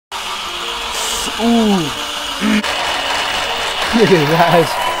Ooh. Look at his eyes.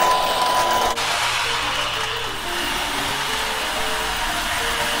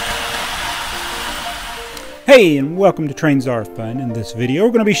 Hey, and welcome to Train Tsar Fun. In this video,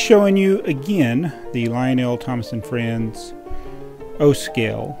 we're going to be showing you again the Lionel, Thomas and Friends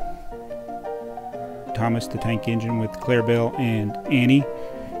O-Scale. Thomas the Tank Engine with Clarabelle and Annie.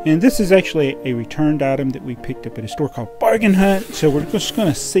 And this is actually a returned item that we picked up at a store called Bargain Hunt. So we're just going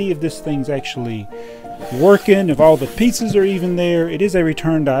to see if this thing's actually working, if all the pieces are even there. It is a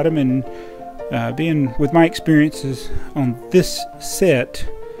returned item, and being with my experiences on this set,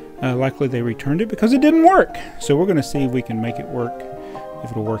 likely they returned it because it didn't work. So we're going to see if we can make it work, if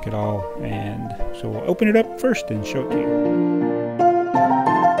it'll work at all. And so we'll open it up first and show it to you.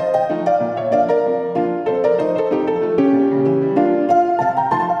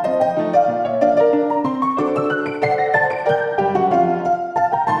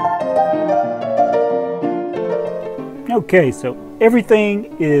 Okay, so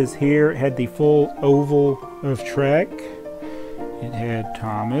everything is here. It had the full oval of track. It had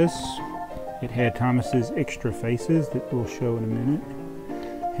Thomas. It had Thomas's extra faces that we'll show in a minute.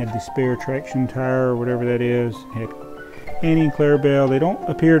 It had the spare traction tire or whatever that is. It had Annie and Clarabelle. They don't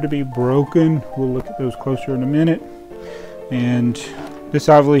appear to be broken. We'll look at those closer in a minute. And this,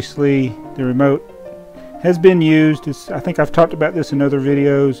 obviously, the remote has been used. I think I've talked about this in other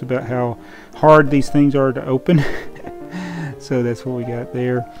videos about how hard these things are to open. So that's what we got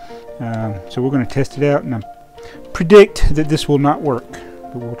there. So we're going to test it out, and I predict that this will not work,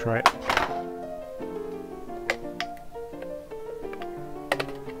 but we'll try it.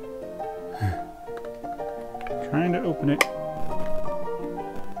 Trying to open it.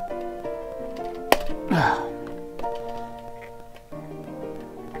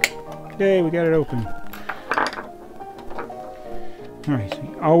 Okay, we got it open. Alright,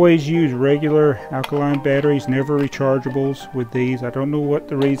 so always use regular alkaline batteries, never rechargeables with these. I don't know what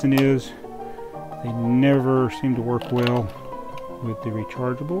the reason is. They never seem to work well with the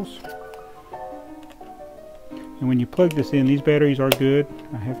rechargeables. And when you plug this in, these batteries are good.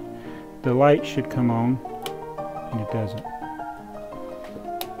 The light should come on, and it doesn't.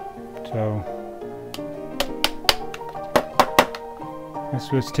 So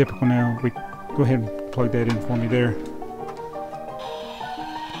that's what's typical now. Go ahead and plug that in for me there.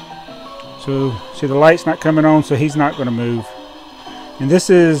 So, see, the light's not coming on, so he's not going to move. And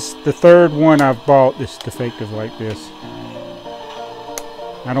this is the third one I've bought that's defective like this.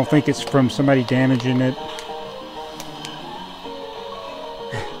 I don't think it's from somebody damaging it.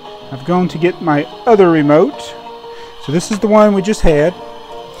 I've gone to get my other remote. So this is the one we just had.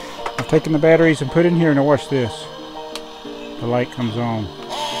 I've taken the batteries and put in here. Now watch this. The light comes on.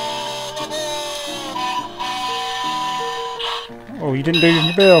 Oh, you didn't do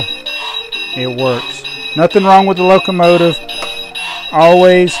your bell. It works. Nothing wrong with the locomotive.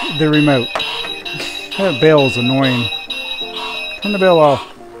 Always the remote. That bell is annoying. Turn the bell off.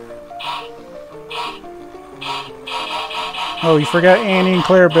 Oh, you forgot Annie and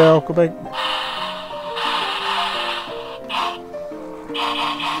Clarabelle. Go back.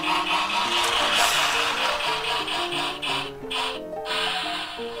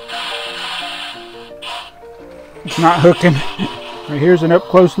 It's not hooking. Right, here's an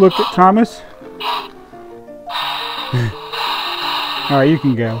up-close look at Thomas. Alright, you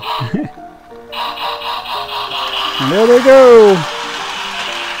can go. And there they go!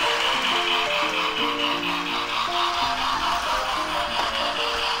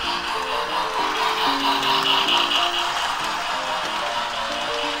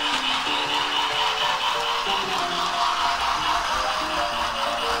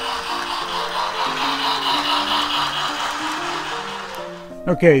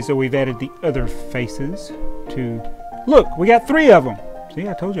 Okay, so we've added the other faces to... Look, we got 3 of them. See,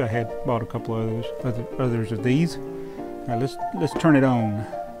 I told you I had bought a couple of others of these. All right, let's turn it on.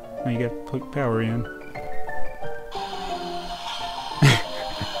 Now you got to put power in.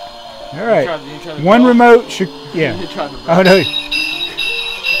 All right, one remote should... Yeah. Oh no.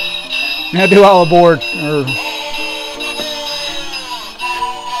 Now do all aboard. Or...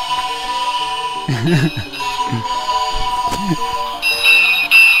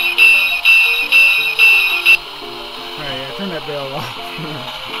 Turn that bell off.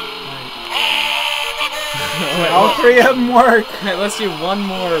 Right. All 3 of them work. Right, let's do one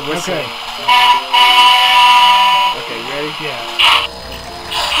more whistle. Okay. Okay, you ready? Yeah.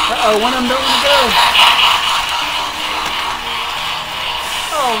 Uh-oh, one of them don't want to go.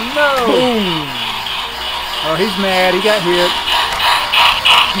 Oh no! Boom. Oh, he's mad. He got hit.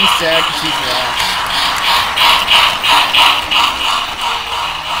 He's sad because he's lost.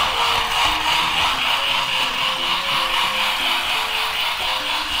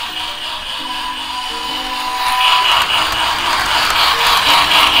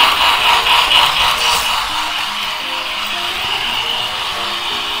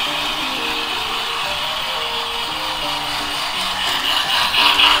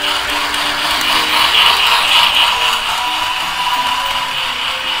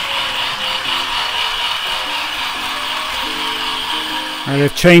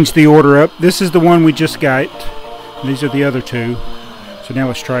 I've changed the order up. This is the one we just got. These are the other two. So now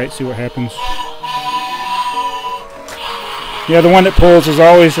let's try it, see what happens. Yeah, the one that pulls is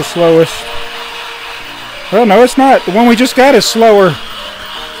always the slowest. Well, no, it's not. The one we just got is slower.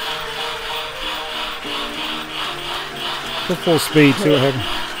 Go full speed, see what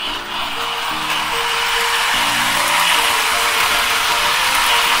happens.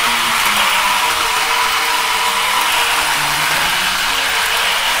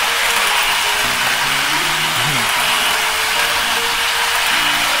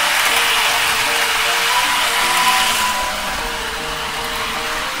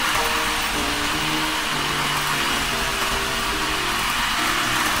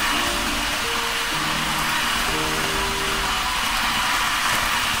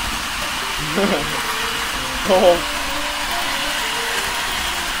 Oh.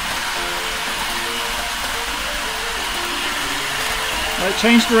 Alright,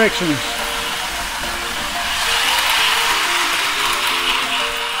 change directions.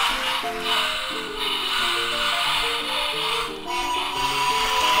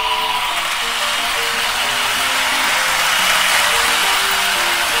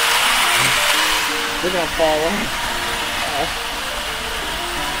 They're gonna fall off.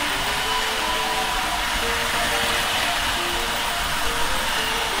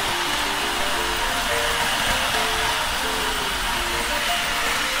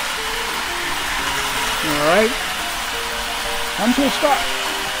 Alright. Come to a stop.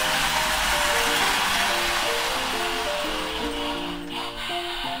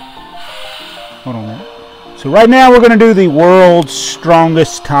 Hold on a minute. So right now we're going to do the world's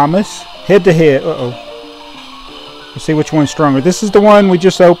strongest Thomas. Head to head. Uh-oh. Let's see which one's stronger. This is the one we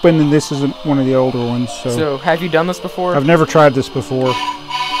just opened, and this is one of the older ones. So have you done this before? I've never tried this before.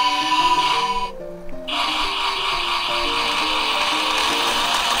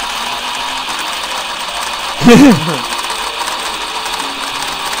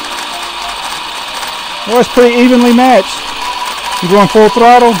 Well, it's pretty evenly matched. You going full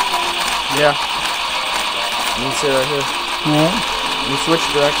throttle? Yeah. You can sit right here. Alright. You switch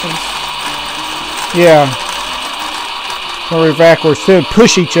directions. Yeah. Or we're backwards too.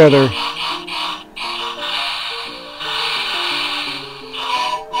 Push each other.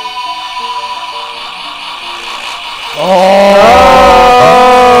 Oh!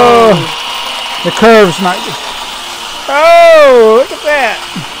 The curve's not. Oh, look at that!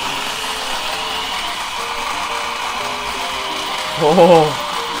 Oh.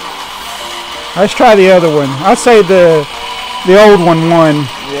 Let's try the other one. I'll say the old one won.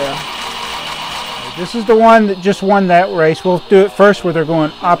 Yeah. This is the one that just won that race. We'll do it first where they're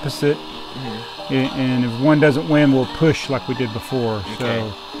going opposite. And if one doesn't win, we'll push like we did before. Okay.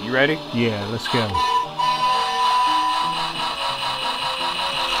 So, you ready? yeah, let's go.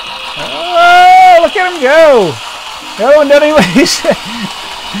 Oh, look at him go! That one doesn't even.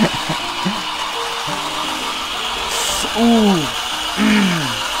 Ooh.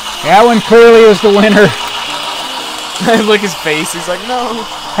 That one clearly is the winner. Look his face. He's like, no.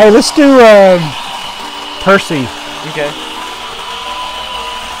 Hey, let's do Percy. Okay.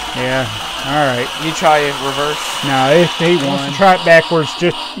 Yeah. All right. You try it reverse. No, he wants to try it backwards.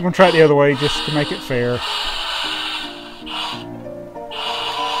 Just I'm gonna try it the other way, just to make it fair.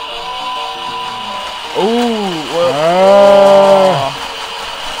 Ooh. Well,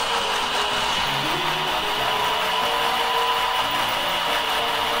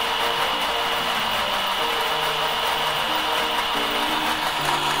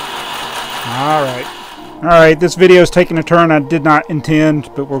 All right, this video is taking a turn I did not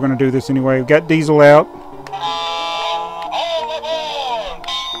intend, but we're going to do this anyway. We've got Diesel out.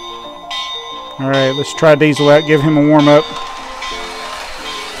 All right, let's try Diesel out, give him a warm-up.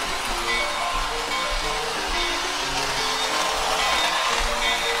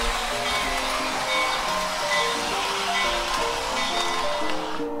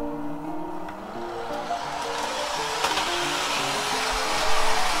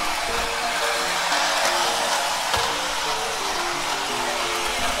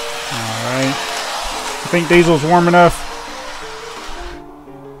 I think Diesel's warm enough.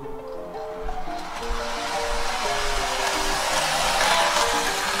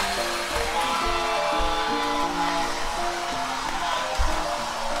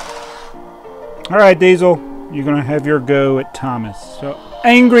 All right, Diesel, you're gonna have your go at Thomas. So,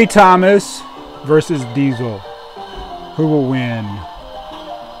 Angry Thomas versus Diesel. Who will win?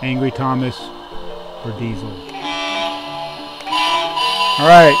 Angry Thomas or Diesel? All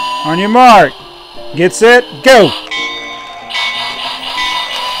right, on your mark. Get set, go!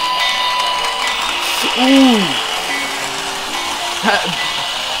 ooh.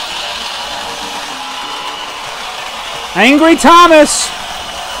 Angry Thomas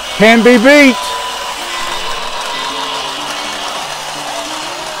can be beat.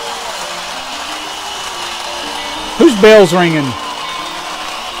 Whose bell's ringing?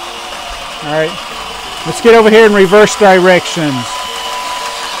 All right, let's get over here in reverse directions.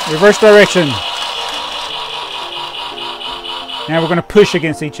 Reverse direction. Now we're going to push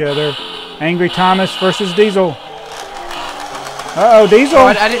against each other. Angry Thomas versus Diesel. Uh-oh, Diesel. Oh,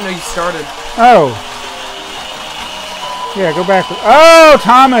 I didn't know you started. Oh. Yeah, go back. Oh,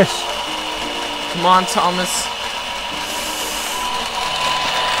 Thomas. Come on, Thomas.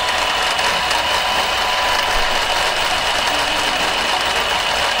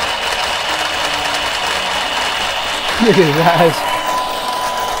 Look at his eyes.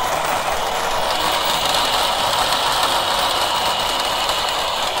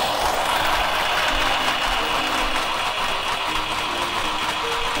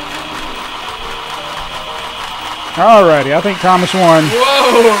 Alrighty, I think Thomas won.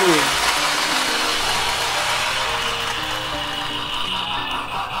 Whoa!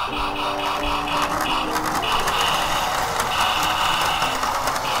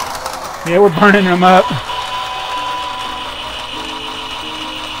 Yeah, we're burning them up.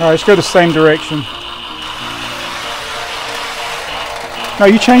 Alright, let's go the same direction. No,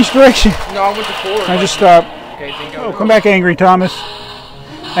 you changed direction. No, I went to forward. I just stopped. Okay, then Oh, go. come back, Angry Thomas.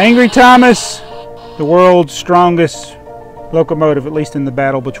 Angry Thomas, the world's strongest locomotive, at least in the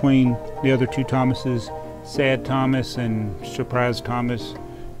battle between the other two Thomases, Sad Thomas and Surprise Thomas.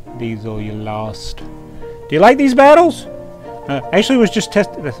 Diesel, you lost. Do you like these battles? Actually, was just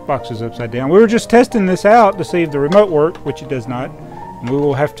testing. This box is upside down. We were just testing this out to see if the remote worked, which it does not. And we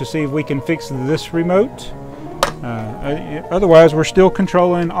will have to see if we can fix this remote. Otherwise, we're still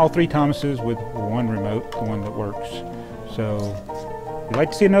controlling all three Thomases with one remote, the one that works. So, if you'd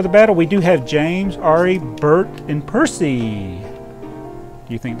like to see another battle, we do have James, Ari, Bert, and Percy.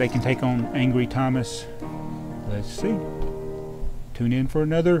 Do you think they can take on Angry Thomas? Let's see. Tune in for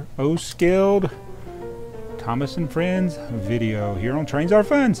another O-Skilled Thomas and Friends video here on Trains Are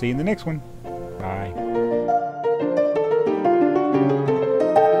Fun. See you in the next one. Bye.